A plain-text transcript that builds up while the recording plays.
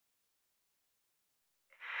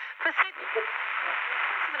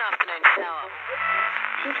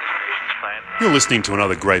You're listening to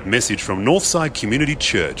another great message from Northside Community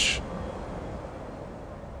Church.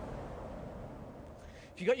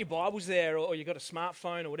 If you've got your Bibles there or you've got a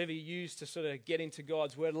smartphone or whatever you use to sort of get into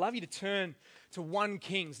God's Word, I'd love you to turn to 1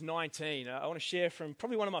 Kings 19. I want to share from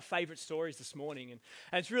probably one of my favourite stories this morning. And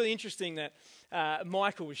it's really interesting that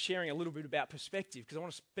Michael was sharing a little bit about perspective, because I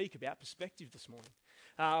want to speak about perspective this morning.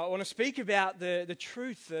 I want to speak about the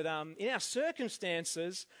truth that in our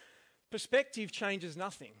circumstances, perspective changes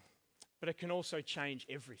nothing, but it can also change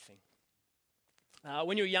everything.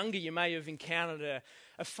 When you were younger, you may have encountered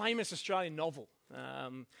a famous Australian novel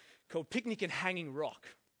called Picnic and Hanging Rock.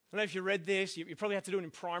 I don't know if you read this. You probably had to do it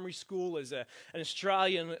in primary school as an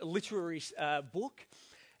Australian literary book.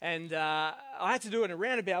 And I had to do it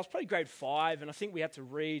around about, I was probably grade 5, and I think we had to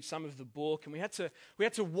read some of the book, and we had to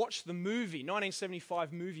watch the movie,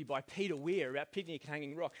 1975 movie by Peter Weir about Picnic and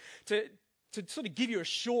Hanging Rock, to sort of give you a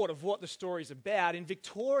short of what the story's about. In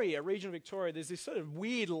Victoria, regional Victoria, there's this sort of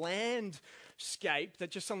weird landscape that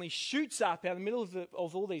just suddenly shoots up out of the middle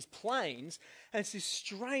of all these plains, and it's this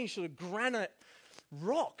strange sort of granite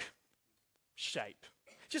rock shape.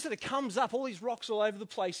 Just that it comes up, all these rocks all over the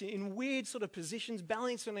place in weird sort of positions,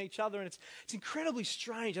 balancing on each other, and it's incredibly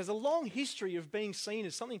strange. It has a long history of being seen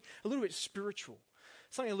as something a little bit spiritual,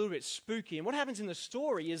 something a little bit spooky. And what happens in the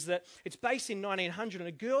story is that it's based in 1900, and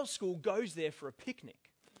a girls' school goes there for a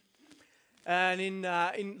picnic. And in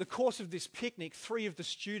the course of this picnic, 3 of the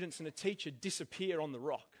students and a teacher disappear on the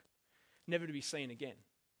rock, never to be seen again.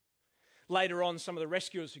 Later on, some of the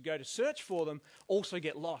rescuers who go to search for them also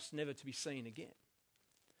get lost, never to be seen again.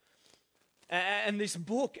 And this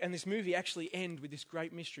book and this movie actually end with this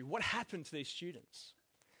great mystery. What happened to these students?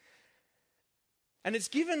 And it's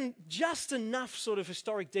given just enough sort of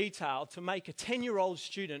historic detail to make a 10-year-old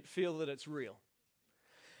student feel that it's real.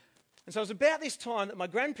 And so it was about this time that my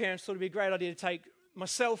grandparents thought it'd be a great idea to take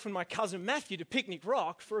myself and my cousin Matthew to Picnic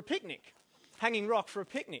Rock for a picnic, Hanging Rock for a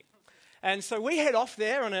picnic. And so we head off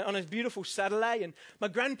there on a beautiful Saturday, and my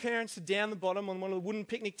grandparents are down the bottom on one of the wooden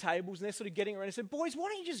picnic tables, and they're sort of getting around and said, "Boys, why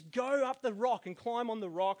don't you just go up the rock and climb on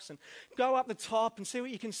the rocks and go up the top and see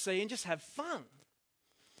what you can see and just have fun?"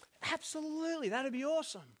 Absolutely, that'd be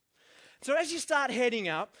awesome. So as you start heading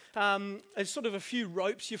up, there's sort of a few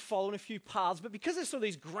ropes you follow and a few paths, but because there's sort of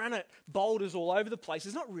these granite boulders all over the place,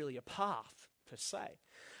 there's not really a path per se.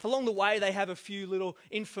 Along the way, they have a few little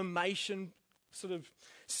information sort of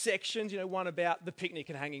sections, one about the Picnic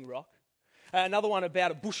and Hanging Rock, another one about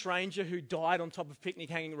a bushranger who died on top of Picnic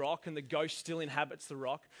Hanging Rock and the ghost still inhabits the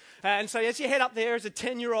rock. And so as you head up there as a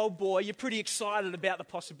 10-year-old boy, you're pretty excited about the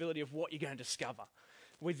possibility of what you're going to discover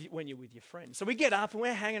when you're with your friends. So we get up and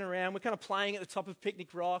we're hanging around, we're kind of playing at the top of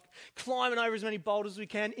Picnic Rock, climbing over as many boulders as we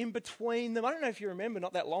can, in between them. I don't know if you remember,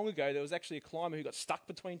 not that long ago, there was actually a climber who got stuck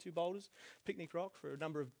between 2 boulders, Picnic Rock, for a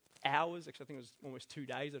number of hours. Actually, I think it was almost 2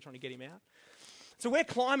 days. They're trying to get him out. So we're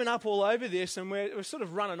climbing up all over this, and we're sort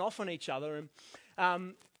of running off on each other,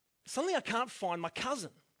 and suddenly I can't find my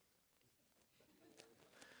cousin.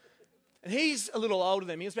 And he's a little older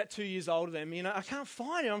than me. He's about 2 years older than me, I can't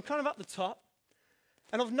find him. I'm kind of up the top.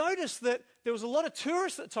 And I've noticed that there was a lot of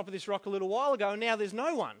tourists at the top of this rock a little while ago, and now there's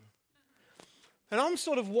no one. And I'm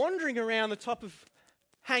sort of wandering around the top of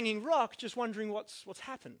Hanging Rock, just wondering what's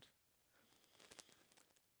happened.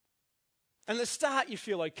 And at the start, you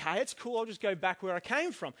feel okay, it's cool, I'll just go back where I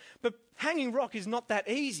came from. But Hanging Rock is not that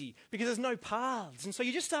easy because there's no paths. And so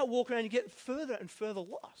you just start walking around and you get further and further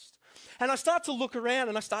lost. And I start to look around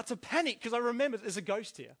and I start to panic because I remember there's a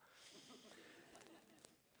ghost here.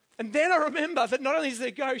 And then I remember that not only is there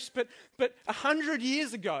a ghost, but 100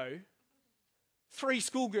 years ago, 3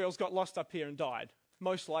 schoolgirls got lost up here and died,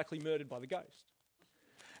 most likely murdered by the ghost.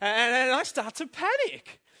 And I start to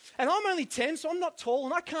panic. And I'm only 10, so I'm not tall,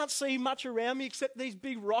 and I can't see much around me except these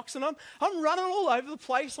big rocks, and I'm running all over the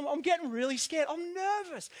place. I'm getting really scared. I'm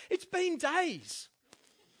nervous. It's been days,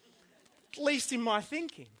 at least in my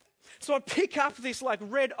thinking. So I pick up this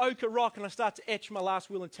red ochre rock, and I start to etch my last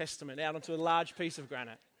will and testament out onto a large piece of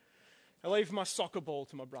granite. I leave my soccer ball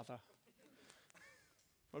to my brother,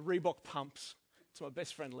 my Reebok pumps to my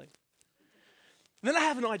best friend Lee. And then I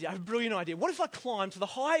have an idea, I have a brilliant idea. What if I climb to the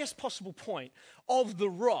highest possible point of the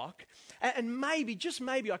rock and maybe, just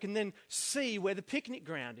maybe, I can then see where the picnic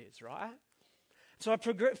ground is, right? So I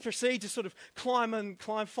proceed to sort of climb,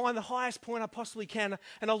 find the highest point I possibly can,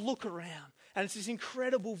 and I look around. And it's this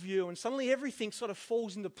incredible view, and suddenly everything sort of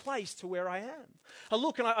falls into place to where I am. I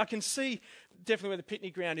look and I can see definitely where the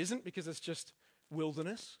picnic ground isn't because it's just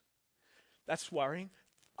wilderness. That's worrying.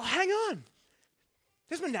 Oh, hang on.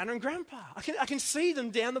 There's my nana and grandpa. I can see them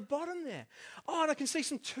down the bottom there. Oh, and I can see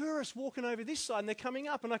some tourists walking over this side and they're coming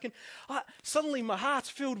up. And suddenly my heart's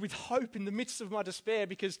filled with hope in the midst of my despair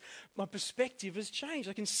because my perspective has changed.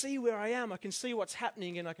 I can see where I am. I can see what's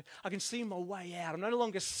happening and I can see my way out. I'm no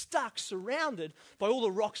longer stuck, surrounded by all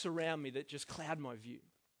the rocks around me that just cloud my view.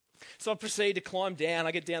 So I proceed to climb down.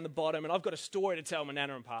 I get down the bottom and I've got a story to tell my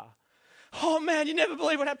nana and pa. Oh, man, you never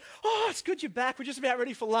believe what happened. Oh, it's good you're back. We're just about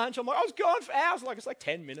ready for lunch. I'm like, I was gone for hours. It's like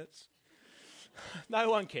 10 minutes.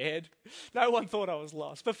 No one cared. No one thought I was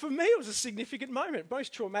lost. But for me, it was a significant moment,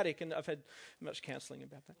 most traumatic, and I've had much counselling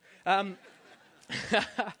about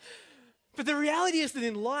that. But the reality is that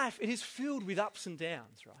in life, it is filled with ups and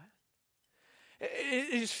downs, right?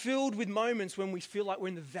 It is filled with moments when we feel like we're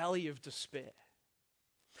in the valley of despair.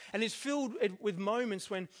 And it's filled with moments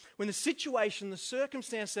when the situation, the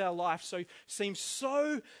circumstance of our life seems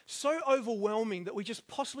so overwhelming that we just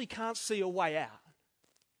possibly can't see a way out.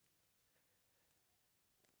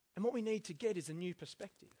 And what we need to get is a new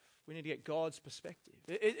perspective. We need to get God's perspective.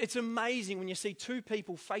 It's amazing when you see two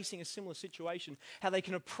people facing a similar situation, how they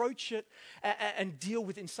can approach it and deal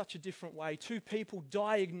with it in such a different way. Two people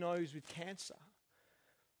diagnosed with cancer.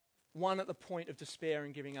 One at the point of despair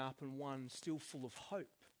and giving up, and one still full of hope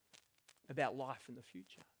about life in the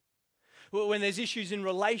future. Well, when there's issues in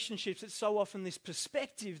relationships, it's so often this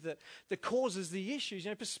perspective that causes the issues.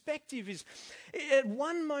 You know, perspective is, at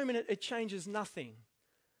one moment it changes nothing,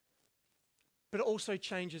 but it also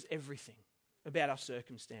changes everything about our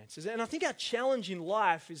circumstances. And I think our challenge in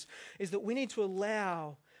life is that we need to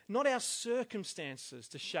allow not our circumstances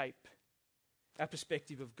to shape our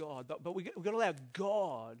perspective of God, but we've got to allow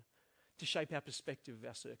God to shape our perspective of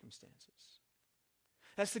our circumstances.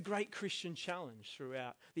 That's the great Christian challenge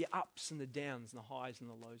throughout the ups and the downs and the highs and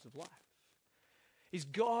the lows of life. Is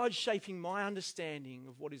God shaping my understanding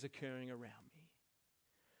of what is occurring around me?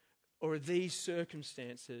 Or are these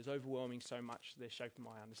circumstances overwhelming so much that they're shaping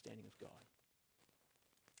my understanding of God?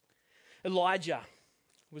 Elijah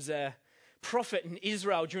was a prophet in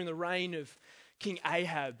Israel during the reign of King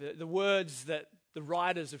Ahab. The words that the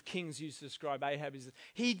writers of Kings used to describe Ahab is that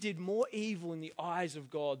he did more evil in the eyes of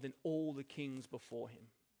God than all the kings before him.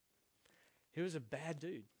 He was a bad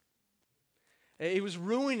dude. He was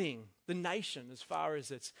ruining the nation as far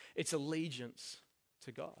as its allegiance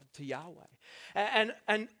to God, to Yahweh.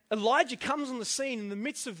 And Elijah comes on the scene in the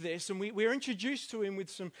midst of this, and we're introduced to him with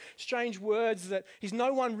some strange words that he's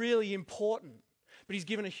no one really important, but he's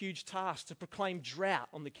given a huge task to proclaim drought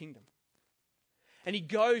on the kingdom. And he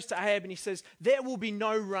goes to Ahab and he says, there will be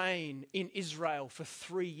no rain in Israel for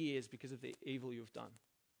 3 years because of the evil you have done.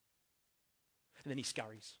 And then he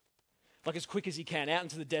scurries, like as quick as he can, out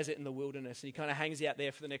into the desert and the wilderness. And he kind of hangs out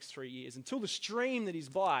there for the next 3 years until the stream that he's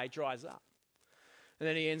by dries up. And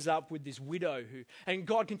then he ends up with this widow and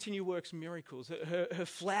God continually works miracles. Her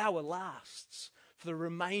flour lasts for the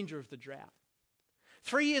remainder of the drought.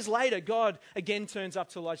 3 years later, God again turns up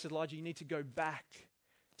to Elijah and says, Elijah, you need to go back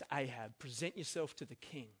to Ahab, present yourself to the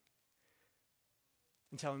king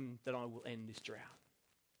and tell him that I will end this drought.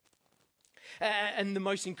 And the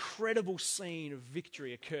most incredible scene of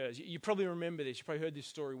victory occurs. You probably remember this. You probably heard this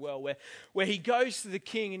story well, where he goes to the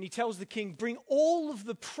king and he tells the king, bring all of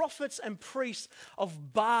the prophets and priests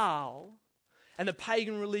of Baal and the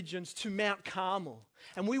pagan religions to Mount Carmel,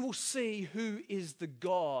 and we will see who is the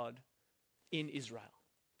God in Israel.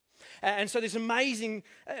 And so this amazing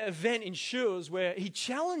event ensures where he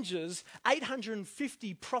challenges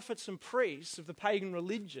 850 prophets and priests of the pagan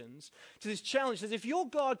religions to this challenge. He says, if your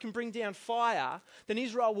God can bring down fire, then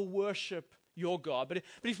Israel will worship your God. But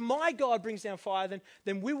if my God brings down fire,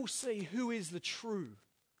 then we will see who is the true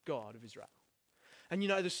God of Israel. And you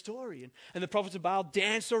know the story. And the prophets of Baal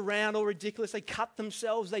dance around all ridiculous. They cut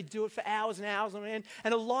themselves. They do it for hours and hours on end.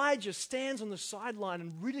 And Elijah stands on the sideline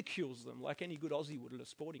and ridicules them like any good Aussie would at a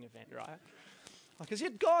sporting event, right? Like, has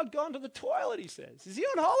your God gone to the toilet, he says? Is he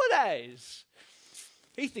on holidays?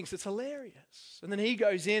 He thinks it's hilarious. And then he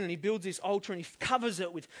goes in and he builds this altar and he covers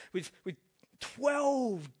it with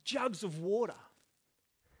 12 jugs of water.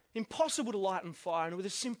 Impossible to light on fire. And with a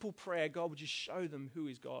simple prayer, God would just show them who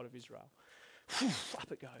is God of Israel. Up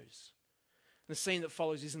it goes. And the scene that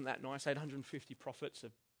follows isn't that nice. 850 prophets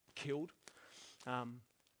are killed.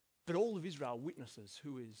 But all of Israel witnesses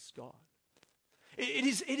who is God. It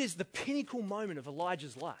is the pinnacle moment of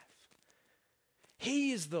Elijah's life.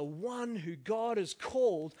 He is the one who God has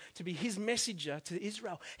called to be his messenger to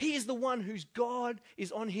Israel. He is the one whose God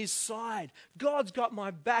is on his side. God's got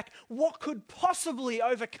my back. What could possibly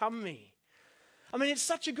overcome me? I mean, it's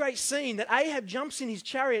such a great scene that Ahab jumps in his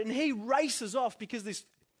chariot and he races off because this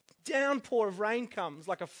downpour of rain comes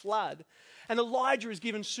like a flood, and Elijah is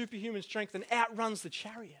given superhuman strength and outruns the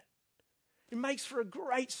chariot. It makes for a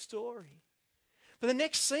great story. But the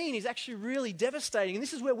next scene is actually really devastating, and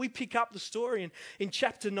this is where we pick up the story in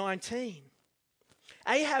chapter 19.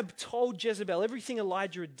 Ahab told Jezebel everything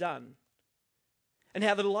Elijah had done and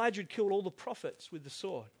how that Elijah had killed all the prophets with the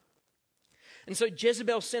sword. And so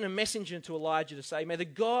Jezebel sent a messenger to Elijah to say, "May the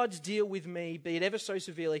gods deal with me, be it ever so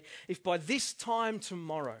severely, if by this time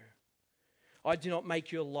tomorrow I do not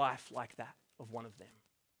make your life like that of one of them."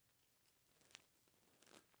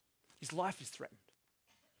 His life is threatened.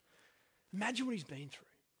 Imagine what he's been through.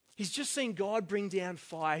 He's just seen God bring down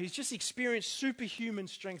fire. He's just experienced superhuman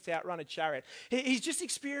strength to outrun a chariot. He's just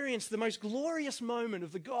experienced the most glorious moment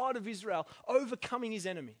of the God of Israel overcoming his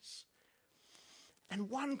enemies. And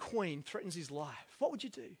one queen threatens his life. What would you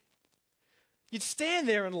do? You'd stand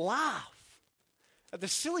there and laugh at the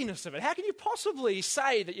silliness of it. How can you possibly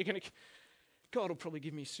say that God will probably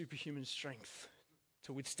give me superhuman strength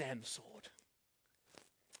to withstand the sword?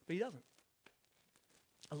 But he doesn't.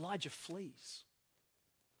 Elijah flees.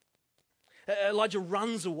 Elijah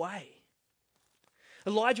runs away.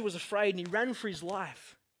 Elijah was afraid and he ran for his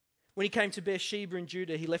life. When he came to Beersheba in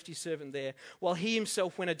Judah, he left his servant there, while he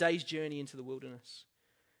himself went a day's journey into the wilderness.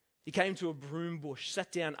 He came to a broom bush,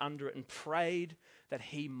 sat down under it, and prayed that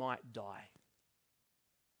he might die.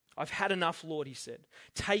 "I've had enough, Lord," he said.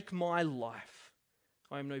 "Take my life.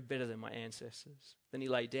 I am no better than my ancestors." Then he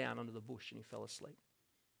lay down under the bush and he fell asleep.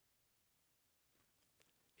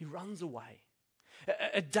 He runs away.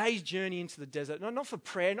 A day's journey into the desert, not for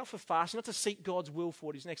prayer, not for fasting, not to seek God's will for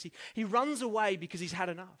what is next. He runs away because he's had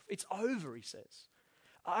enough. It's over, he says.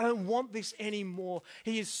 I don't want this anymore.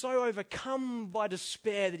 He is so overcome by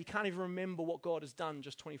despair that he can't even remember what God has done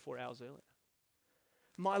just 24 hours earlier.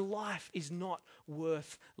 My life is not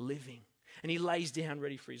worth living. And he lays down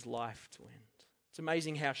ready for his life to end. It's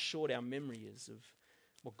amazing how short our memory is of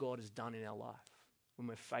what God has done in our life when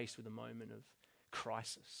we're faced with a moment of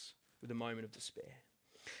crisis, with a moment of despair.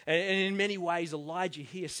 And in many ways, Elijah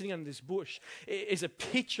here, sitting under this bush, is a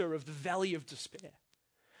picture of the valley of despair.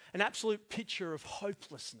 An absolute picture of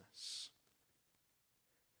hopelessness.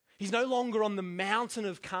 He's no longer on the mountain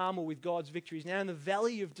of Carmel with God's victory. He's now in the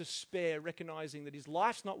valley of despair, recognizing that his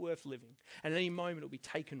life's not worth living, and at any moment it will be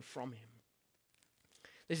taken from him.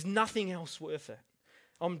 There's nothing else worth it.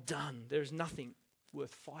 I'm done. There is nothing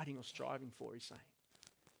worth fighting or striving for, he's saying.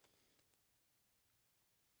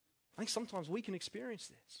 I think sometimes we can experience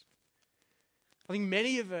this. I think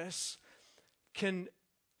many of us can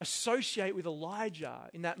associate with Elijah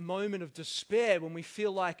in that moment of despair when we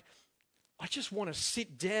feel like, I just want to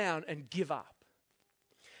sit down and give up.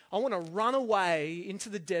 I want to run away into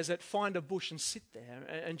the desert, find a bush and sit there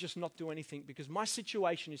and just not do anything because my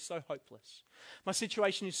situation is so hopeless. My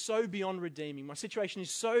situation is so beyond redeeming. My situation is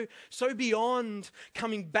so beyond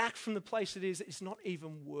coming back from the place it is, it's not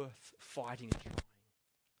even worth fighting and trying.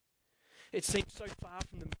 It seems so far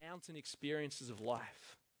from the mountain experiences of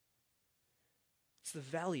life. It's the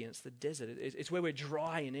valley and it's the desert. It's where we're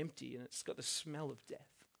dry and empty and it's got the smell of death.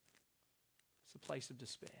 It's a place of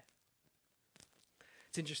despair.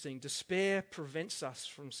 It's interesting. Despair prevents us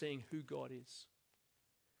from seeing who God is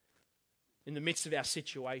in the midst of our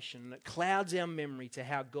situation. And it clouds our memory to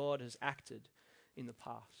how God has acted in the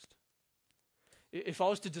past. If I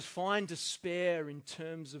was to define despair in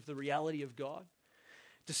terms of the reality of God,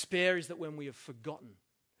 despair is that when we have forgotten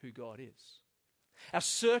who God is. Our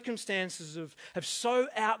circumstances have so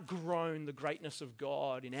outgrown the greatness of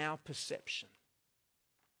God in our perception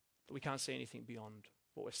that we can't see anything beyond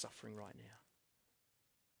what we're suffering right now.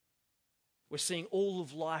 We're seeing all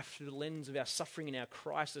of life through the lens of our suffering and our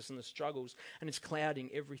crisis and the struggles, and it's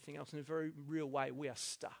clouding everything else. In a very real way, we are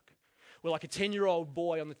stuck. We're like a 10-year-old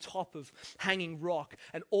boy on the top of hanging rock,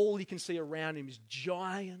 and all he can see around him is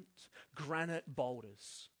giant granite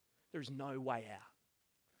boulders. There is no way out.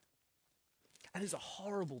 And it's a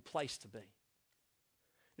horrible place to be.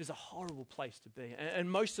 It is a horrible place to be.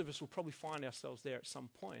 And most of us will probably find ourselves there at some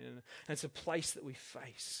point. And it's a place that we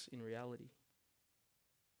face in reality.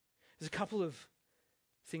 There's a couple of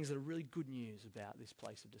things that are really good news about this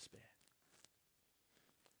place of despair.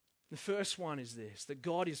 The first one is this, that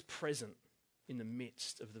God is present in the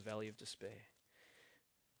midst of the valley of despair.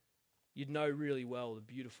 You'd know really well the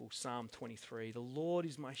beautiful Psalm 23. The Lord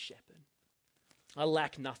is my shepherd. I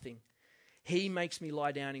lack nothing. He makes me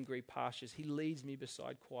lie down in green pastures. He leads me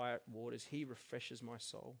beside quiet waters. He refreshes my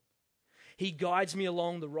soul. He guides me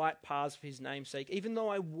along the right paths for his name's sake. Even though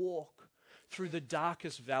I walk through the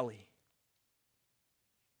darkest valley,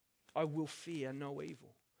 I will fear no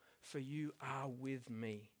evil, for you are with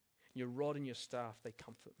me. Your rod and your staff, they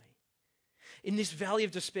comfort me. In this valley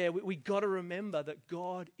of despair, we got to remember that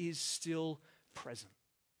God is still present.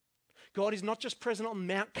 God is not just present on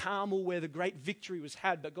Mount Carmel where the great victory was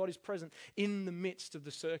had, but God is present in the midst of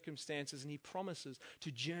the circumstances, and he promises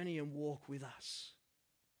to journey and walk with us.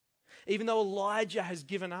 Even though Elijah has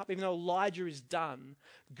given up, even though Elijah is done,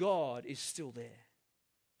 God is still there.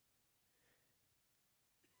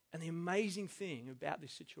 And the amazing thing about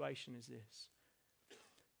this situation is this: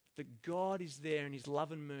 that God is there in his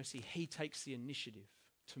love and mercy. He takes the initiative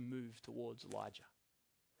to move towards Elijah.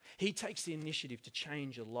 He takes the initiative to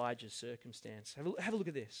change Elijah's circumstance. Have a look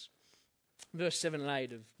at this. Verse 7 and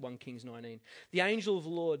 8 of 1 Kings 19. The angel of the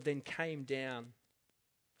Lord then came down.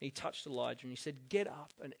 He touched Elijah and he said, "Get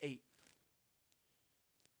up and eat,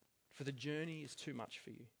 for the journey is too much for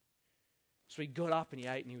you." So he got up and he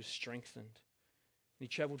ate and he was strengthened. And he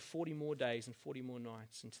traveled 40 more days and 40 more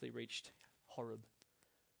nights until he reached Horeb,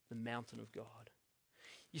 the mountain of God.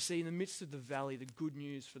 You see, in the midst of the valley, the good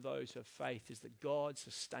news for those who have faith is that God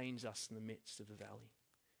sustains us in the midst of the valley.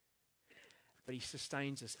 But he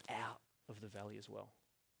sustains us out of the valley as well.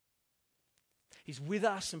 He's with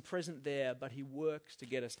us and present there, but he works to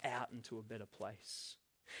get us out into a better place.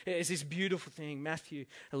 It's this beautiful thing. Matthew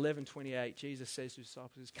 11:28, Jesus says to his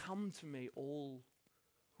disciples, "Come to me, all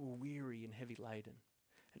who are weary and heavy laden,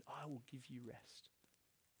 and I will give you rest."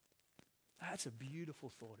 That's a beautiful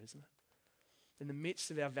thought, isn't it? In the midst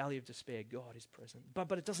of our valley of despair, God is present.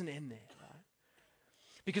 But it doesn't end there, right?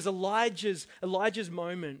 Because Elijah's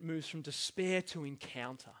moment moves from despair to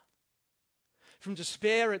encounter. From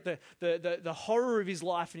despair at the horror of his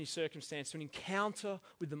life and his circumstance to an encounter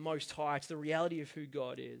with the Most High, to the reality of who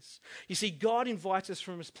God is. You see, God invites us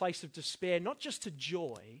from a place of despair, not just to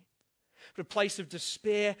joy, but a place of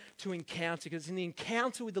despair to encounter. Because it's in the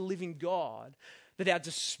encounter with the living God that our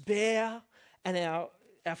despair and our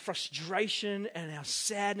frustration and our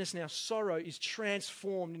sadness and our sorrow is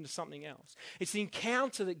transformed into something else. It's the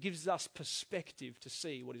encounter that gives us perspective to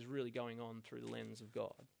see what is really going on through the lens of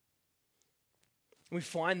God. And we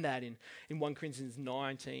find that in 1 Corinthians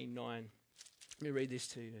 19:9. Let me read this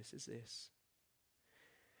to you. It says this.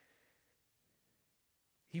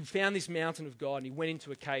 He found this mountain of God and he went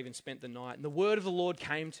into a cave and spent the night. And the word of the Lord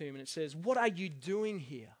came to him and it says, "What are you doing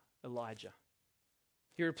here, Elijah?"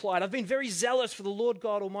 He replied, "I've been very zealous for the Lord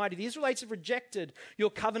God Almighty. The Israelites have rejected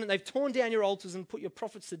your covenant. They've torn down your altars and put your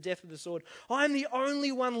prophets to death with the sword. I'm the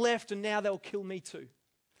only one left, and now they'll kill me too."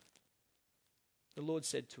 The Lord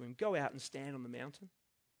said to him, "Go out and stand on the mountain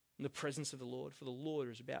in the presence of the Lord, for the Lord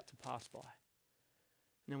is about to pass by."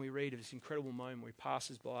 And then we read of this incredible moment where he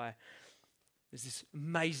passes by. There's this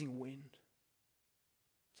amazing wind.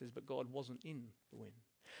 It says, but God wasn't in the wind.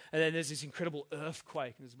 And then there's this incredible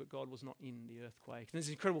earthquake, and but God was not in the earthquake. And there's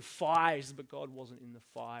this incredible fire, but God wasn't in the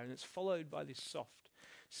fire. And it's followed by this soft,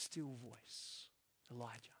 still voice.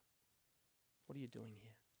 "Elijah, what are you doing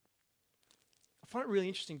here?" I find it really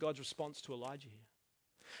interesting, God's response to Elijah here.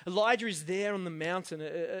 Elijah is there on the mountain.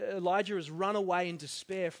 Elijah has run away in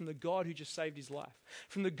despair from the God who just saved his life,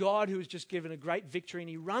 from the God who has just given a great victory, and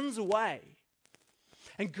he runs away.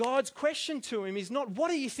 And God's question to him is not, "What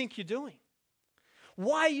do you think you're doing?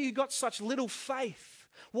 Why you got such little faith?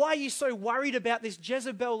 Why are you so worried about this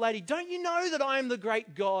Jezebel lady? Don't you know that I am the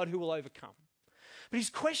great God who will overcome?" But his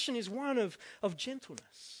question is one of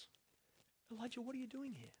gentleness. "Elijah, what are you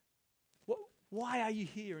doing here? Why are you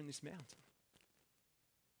here in this mountain?"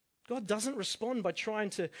 God doesn't respond by trying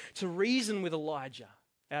to reason with Elijah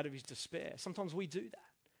out of his despair. Sometimes we do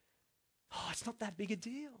that. It's not that big a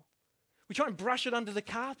deal. We try and brush it under the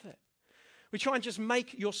carpet. We try and just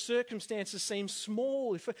make your circumstances seem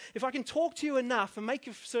small. If I can talk to you enough and make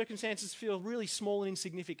your circumstances feel really small and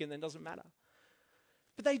insignificant, then it doesn't matter.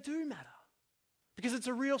 But they do matter, because it's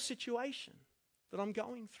a real situation that I'm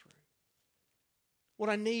going through. What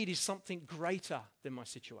I need is something greater than my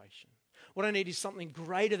situation. What I need is something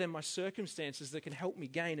greater than my circumstances that can help me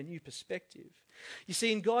gain a new perspective. You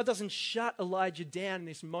see, and God doesn't shut Elijah down in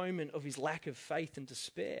this moment of his lack of faith and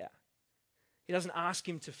despair. He doesn't ask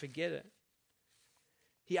him to forget it.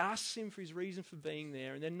 He asks him for his reason for being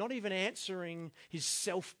there, and then not even answering his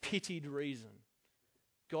self-pitied reason,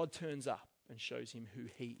 God turns up and shows him who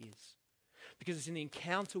he is. Because it's in the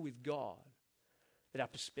encounter with God that our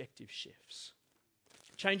perspective shifts.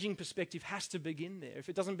 Changing perspective has to begin there. If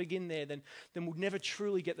it doesn't begin there, then we'll never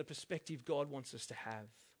truly get the perspective God wants us to have.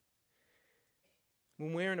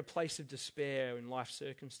 When we're in a place of despair in life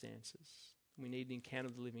circumstances, we need to encounter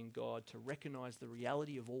the living God to recognize the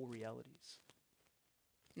reality of all realities.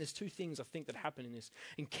 And there's two things I think that happen in this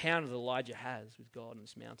encounter that Elijah has with God on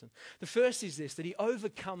this mountain. The first is this, that he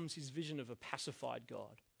overcomes his vision of a pacified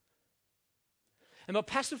God. And by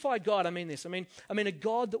pacified God, I mean this. I mean a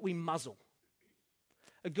God that we muzzle,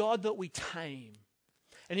 a God that we tame,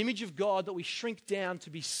 an image of God that we shrink down to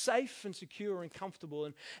be safe and secure and comfortable,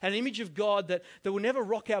 and an image of God that will never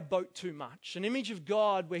rock our boat too much, an image of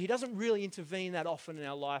God where he doesn't really intervene that often in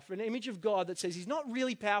our life, an image of God that says he's not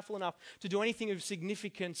really powerful enough to do anything of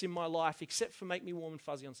significance in my life except for make me warm and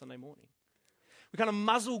fuzzy on Sunday morning. We kind of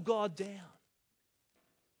muzzle God down.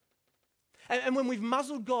 And when we've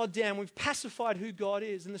muzzled God down, we've pacified who God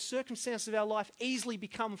is, and the circumstances of our life easily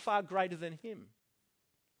become far greater than him.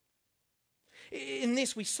 In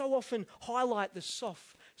this, we so often highlight the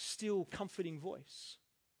soft, still, comforting voice.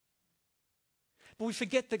 But we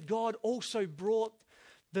forget that God also brought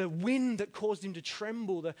the wind that caused him to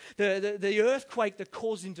tremble, the earthquake that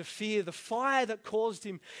caused him to fear, the fire that caused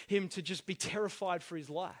him to just be terrified for his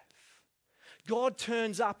life. God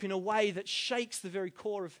turns up in a way that shakes the very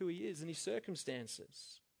core of who he is and his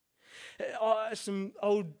circumstances. Some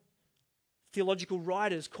old theological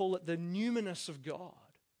writers call it the numinous of God.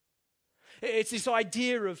 It's this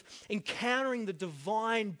idea of encountering the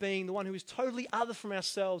divine being, the one who is totally other from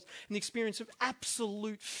ourselves, in the experience of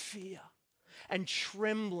absolute fear and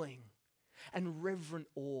trembling and reverent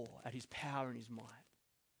awe at his power and his might.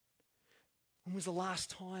 When was the last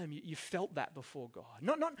time you felt that before God?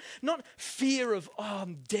 Not fear of, oh,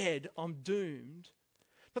 I'm dead, I'm doomed.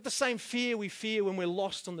 Not the same fear we fear when we're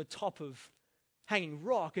lost on the top of hanging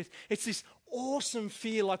rock. It's this awesome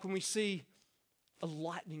fear like when we see a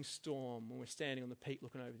lightning storm when we're standing on the peak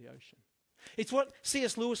looking over the ocean. It's what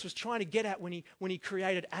C.S. Lewis was trying to get at when he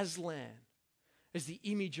created Aslan as the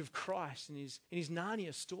image of Christ in his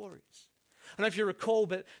Narnia stories. I don't know if you recall,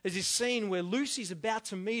 but there's this scene where Lucy's about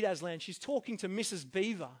to meet Aslan. She's talking to Mrs.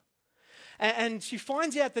 Beaver. And she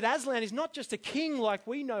finds out that Aslan is not just a king like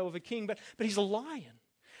we know of a king, but he's a lion.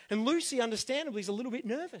 And Lucy, understandably, is a little bit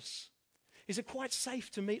nervous. Is it quite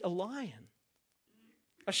safe to meet a lion?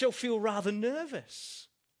 I shall feel rather nervous.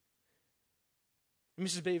 And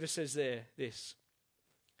Mrs. Beaver says this.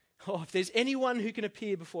 Oh, if there's anyone who can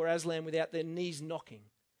appear before Aslan without their knees knocking,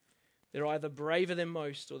 they're either braver than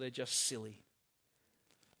most or they're just silly.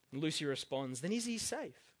 And Lucy responds, then is he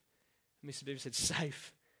safe? And Mrs. Beaver said,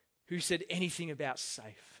 safe? Who said anything about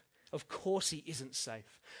safe? Of course he isn't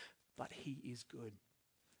safe, but he is good.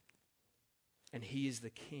 And he is the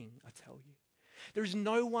king, I tell you. There is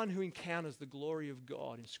no one who encounters the glory of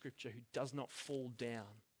God in Scripture who does not fall down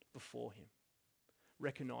before him,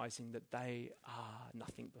 recognizing that they are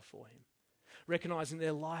nothing before him. Recognizing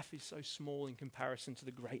their life is so small in comparison to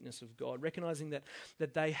the greatness of God. Recognizing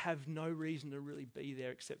that they have no reason to really be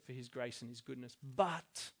there except for his grace and his goodness.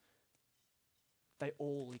 But they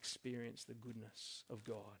all experience the goodness of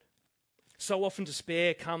God. So often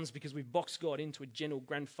despair comes because we've boxed God into a gentle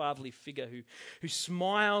grandfatherly figure who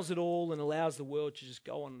smiles at all and allows the world to just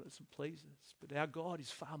go on as it pleases. But our God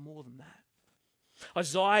is far more than that.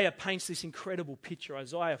 Isaiah paints this incredible picture,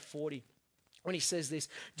 Isaiah 40. When he says this,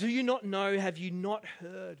 do you not know, have you not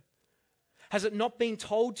heard? Has it not been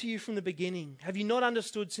told to you from the beginning? Have you not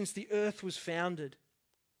understood since the earth was founded?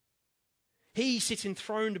 He sits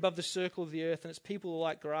enthroned above the circle of the earth, and its people are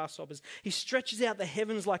like grasshoppers. He stretches out the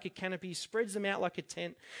heavens like a canopy, he spreads them out like a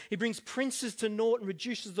tent. He brings princes to naught and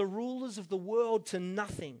reduces the rulers of the world to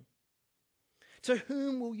nothing. To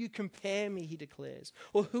whom will you compare me, he declares,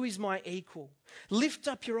 or who is my equal? Lift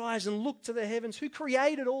up your eyes and look to the heavens. Who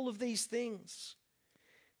created all of these things?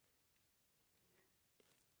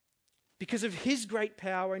 Because of his great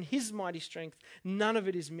power and his mighty strength, none of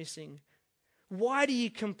it is missing. Why do you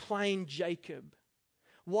complain, Jacob?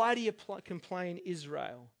 Why do you complain,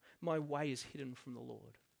 Israel? My way is hidden from the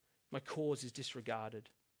Lord. My cause is disregarded.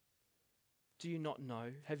 Do you not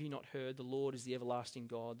know? Have you not heard? The Lord is the everlasting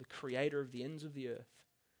God, the creator of the ends of the earth.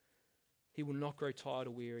 He will not grow tired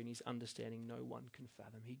or weary, and his understanding no one can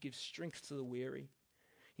fathom. He gives strength to the weary,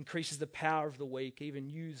 increases the power of the weak. Even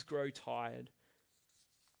youths grow tired,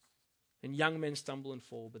 and young men stumble and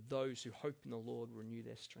fall, but those who hope in the Lord renew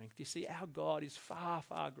their strength. You see, our God is far,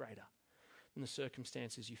 far greater than the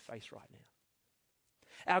circumstances you face right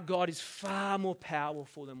now. Our God is far more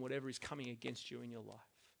powerful than whatever is coming against you in your life.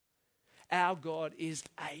 Our God is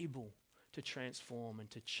able to transform and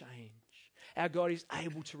to change. Our God is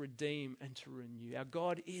able to redeem and to renew. Our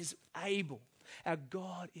God is able. Our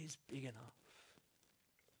God is big enough.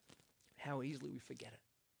 How easily we forget it.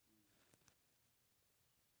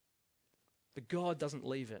 But God doesn't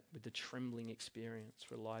leave it with the trembling experience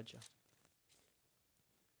for Elijah.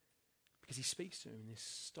 Because he speaks to him in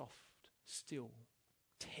this soft, still,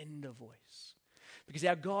 tender voice. Because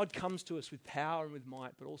our God comes to us with power and with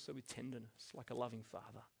might, but also with tenderness, like a loving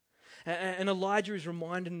father. And Elijah is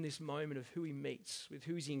reminded in this moment of who he meets, with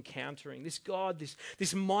who he's encountering. This God,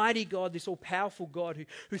 this mighty God, this all-powerful God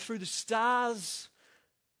who through the stars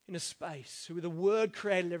in a space, who with a word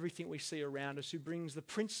created everything we see around us, who brings the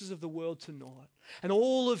princes of the world to naught. And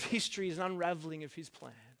all of history is an unraveling of his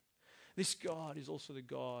plan. This God is also the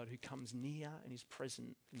God who comes near and is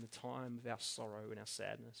present in the time of our sorrow and our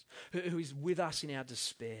sadness, who is with us in our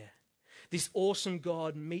despair. This awesome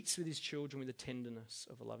God meets with his children with the tenderness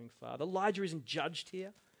of a loving father. Elijah isn't judged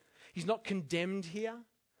here. He's not condemned here.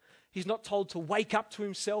 He's not told to wake up to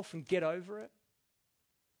himself and get over it.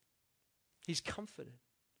 He's comforted.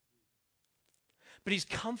 But his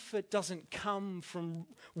comfort doesn't come from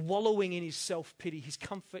wallowing in his self-pity. His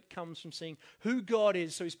comfort comes from seeing who God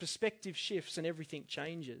is, so his perspective shifts and everything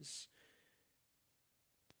changes.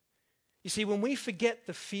 You see, when we forget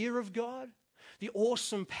the fear of God, the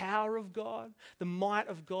awesome power of God, the might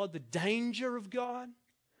of God, the danger of God,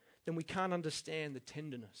 then we can't understand the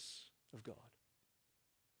tenderness of God.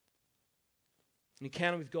 An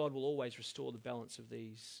encounter with God will always restore the balance of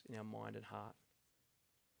these in our mind and heart.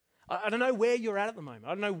 I don't know where you're at the moment. I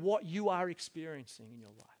don't know what you are experiencing in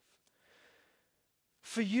your life.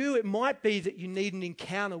 For you, it might be that you need an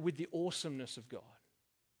encounter with the awesomeness of God.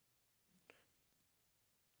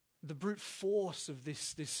 The brute force of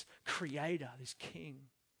this creator, this king,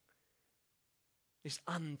 this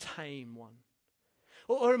untamed one.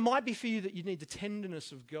 Or it might be for you that you need the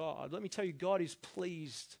tenderness of God. Let me tell you, God is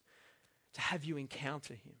pleased to have you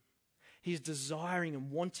encounter him. He is desiring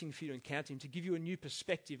and wanting for you to encounter him, to give you a new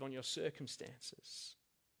perspective on your circumstances.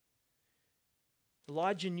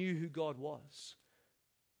 Elijah knew who God was,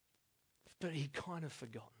 but he'd kind of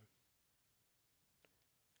forgotten.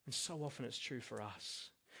 And so often it's true for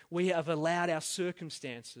us. We have allowed our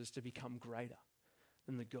circumstances to become greater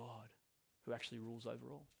than the God who actually rules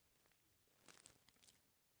over all.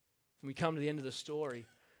 When we come to the end of the story,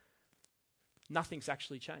 nothing's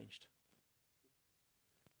actually changed.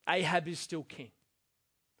 Ahab is still king.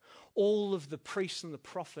 All of the priests and the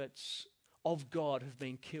prophets of God have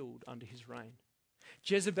been killed under his reign.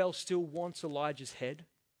 Jezebel still wants Elijah's head.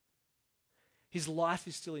 His life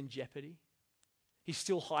is still in jeopardy. He's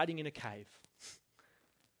still hiding in a cave.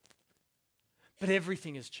 But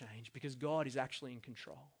everything has changed because God is actually in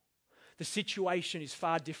control. The situation is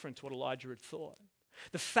far different to what Elijah had thought.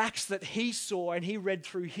 The facts that he saw and he read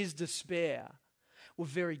through his despair were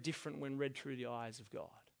very different when read through the eyes of God.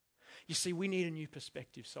 You see, we need a new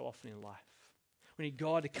perspective so often in life. We need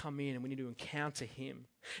God to come in and we need to encounter him.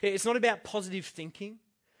 It's not about positive thinking.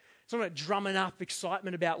 It's not about drumming up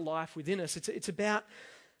excitement about life within us. It's about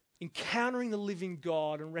encountering the living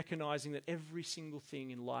God and recognizing that every single thing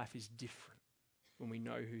in life is different when we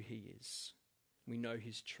know who he is. We know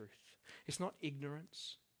his truth. It's not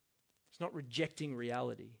ignorance. It's not rejecting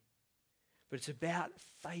reality. But it's about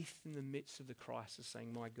faith in the midst of the crisis,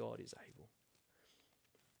 saying, my God is able.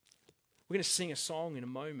 We're going to sing a song in a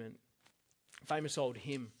moment, a famous old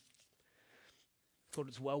hymn called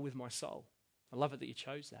It's Well With My Soul. I love it that you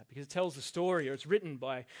chose that because it tells the story, or it's written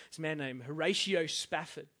by this man named Horatio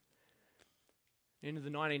Spafford. In the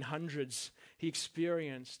 1900s, he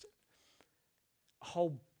experienced a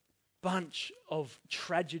whole bunch of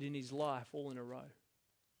tragedy in his life all in a row.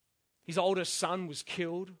 His oldest son was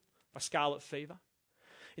killed by scarlet fever.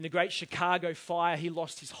 In the Great Chicago Fire, he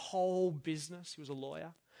lost his whole business. He was a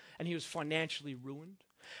lawyer. And he was financially ruined.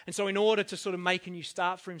 And so in order to sort of make a new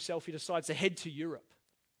start for himself, he decides to head to Europe.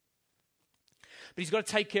 But he's got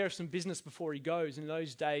to take care of some business before he goes. In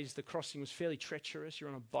those days, the crossing was fairly treacherous.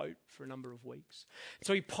 You're on a boat for a number of weeks.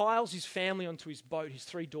 So he piles his family onto his boat, his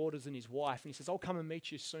 3 daughters and his wife, and he says, I'll come and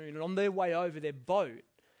meet you soon. And on their way over, their boat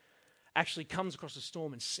actually comes across a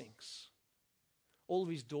storm and sinks. All of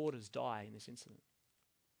his daughters die in this incident.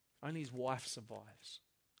 Only his wife survives.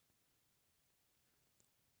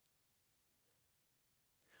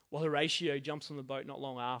 Well, Horatio jumps on the boat not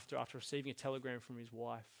long after receiving a telegram from his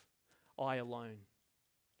wife. I alone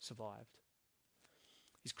survived.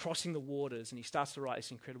 He's crossing the waters and he starts to write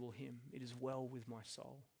this incredible hymn, It Is Well With My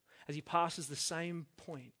Soul. As he passes the same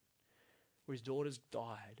point where his daughters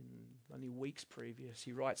died and only weeks previous,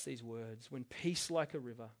 he writes these words, when peace like a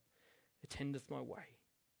river attendeth my way,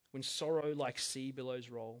 when sorrow like sea billows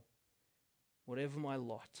roll, whatever my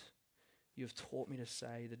lot, you have taught me to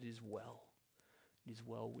say that it is well. It is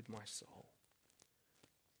well with my soul.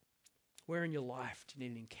 Where in your life do you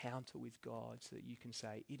need an encounter with God so that you can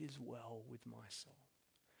say, it is well with my soul?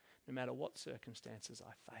 No matter what circumstances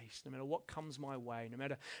I face, no matter what comes my way, no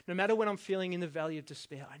matter when I'm feeling in the valley of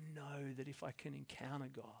despair, I know that if I can encounter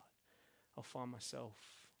God, I'll find myself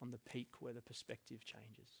on the peak where the perspective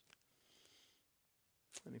changes.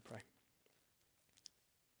 Let me pray.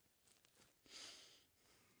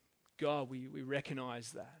 God, we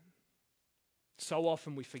recognize that. So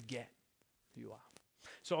often we forget who you are.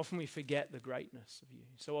 So often we forget the greatness of you.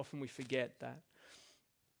 So often we forget that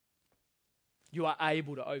you are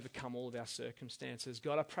able to overcome all of our circumstances.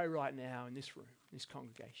 God, I pray right now in this room, this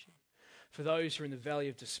congregation, for those who are in the valley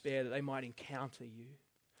of despair, that they might encounter you.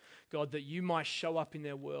 God, that you might show up in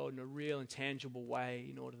their world in a real and tangible way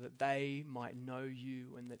in order that they might know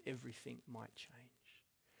you and that everything might change.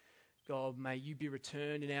 God, may you be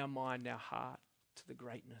returned in our mind and our heart to the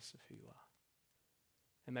greatness of who you are.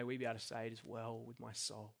 And may we be able to say, it is well with my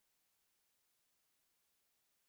soul.